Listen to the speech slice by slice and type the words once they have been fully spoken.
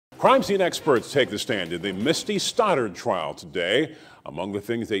Crime scene experts take the stand in the Misty Stoddard trial today. Among the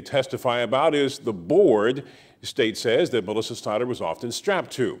things they testify about is the board. The state says that Melissa Stoddard was often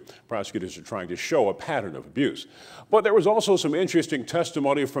strapped to. Prosecutors are trying to show a pattern of abuse. But there was also some interesting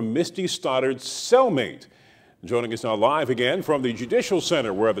testimony from Misty Stoddard's cellmate. Joining us now live again from the Judicial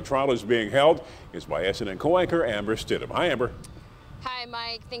Center where the trial is being held is my SNN co-anchor Amber Stidham. Hi, Amber. Hi,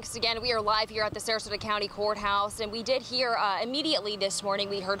 Mike. Thanks again. We are live here at the Sarasota County Courthouse, and we did hear immediately this morning,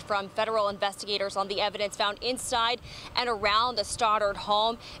 we heard from federal investigators on the evidence found inside and around the Stoddard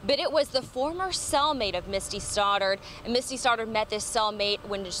home. But it was the former cellmate of Misty Stoddard. And Misty Stoddard met this cellmate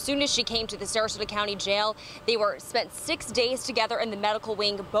when, as soon as she came to the Sarasota County Jail, they spent 6 days together in the medical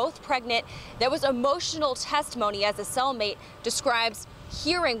wing, both pregnant. There was emotional testimony as the cellmate describes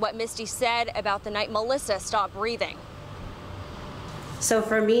hearing what Misty said about the night Melissa stopped breathing. So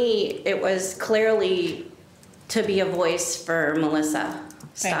for me, it was clearly to be a voice for Melissa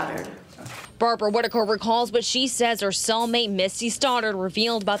Stoddard. Barbara Whitaker recalls what she says her cellmate Misty Stoddard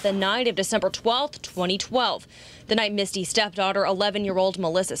revealed about the night of December 12th, 2012. The night Misty's stepdaughter, 11-year-old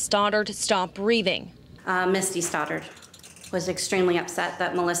Melissa Stoddard, stopped breathing. Misty Stoddard was extremely upset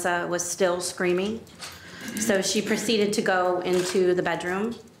that Melissa was still screaming. So she proceeded to go into the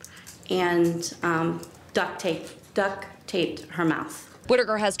bedroom and duct taped her mouth.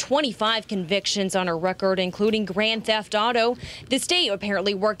 Whitaker has 25 convictions on her record, including grand theft auto. The state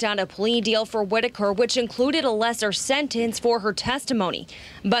apparently worked out a plea deal for Whitaker, which included a lesser sentence for her testimony.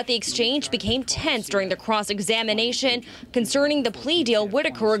 But the exchange became tense during the cross-examination concerning the plea deal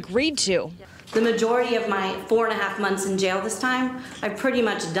Whitaker agreed to. The majority of my 4.5 months in jail this time, I've pretty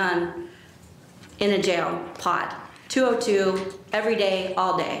much done in a jail pod. 202, every day,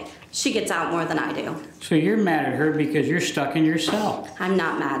 all day. She gets out more than I do. So you're mad at her because you're stuck in your cell? I'm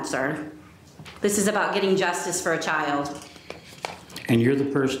not mad, sir. This is about getting justice for a child. And you're the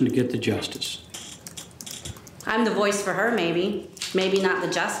person to get the justice? I'm the voice for her, maybe. Maybe not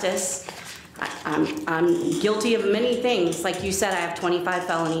the justice. I'm guilty of many things. Like you said, I have 25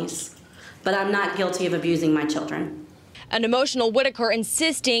 felonies. But I'm not guilty of abusing my children. An emotional Whitaker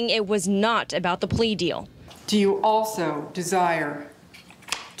insisting it was not about the plea deal. Do you also desire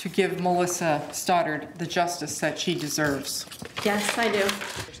to give Melissa Stoddard the justice that she deserves? Yes, I do.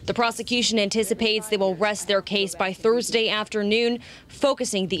 The prosecution anticipates they will rest their case by Thursday afternoon,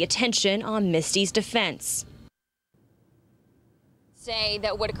 focusing the attention on Misty's defense. Say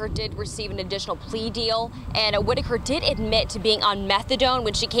that Whitaker did receive an additional plea deal, and Whitaker did admit to being on methadone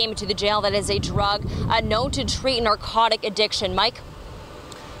when she came into the jail. That is a drug known to treat narcotic addiction. Mike?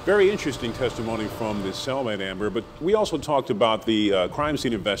 Very interesting testimony from the cellmate, Amber, but we also talked about the crime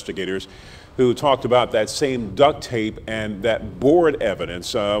scene investigators who talked about that same duct tape and that board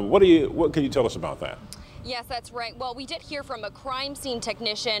evidence. What can you tell us about that? Yes, that's right. Well, we did hear from a crime scene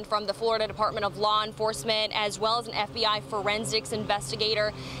technician from the Florida Department of Law Enforcement, as well as an FBI forensics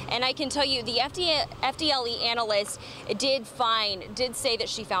investigator. And I can tell you the FDLE analyst did say that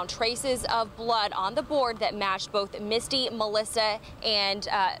she found traces of blood on the board that matched both Misty, Melissa, and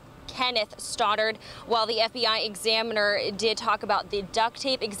Kenneth Stoddard. While the FBI examiner did talk about the duct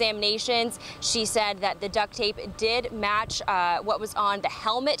tape examinations, she said that the duct tape did match what was on the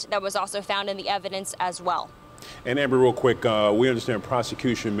helmet that was also found in the evidence as well. And Amber, real quick, we understand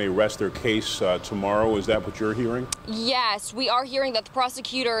prosecution may rest their case tomorrow. Is that what you're hearing? Yes, we are hearing that the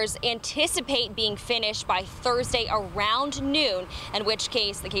prosecutors anticipate being finished by Thursday around noon, in which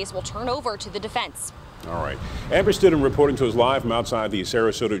case the case will turn over to the defense. All right. Amber Stidham reporting to us live from outside the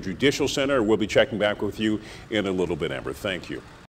Sarasota Judicial Center. We'll be checking back with you in a little bit, Amber. Thank you.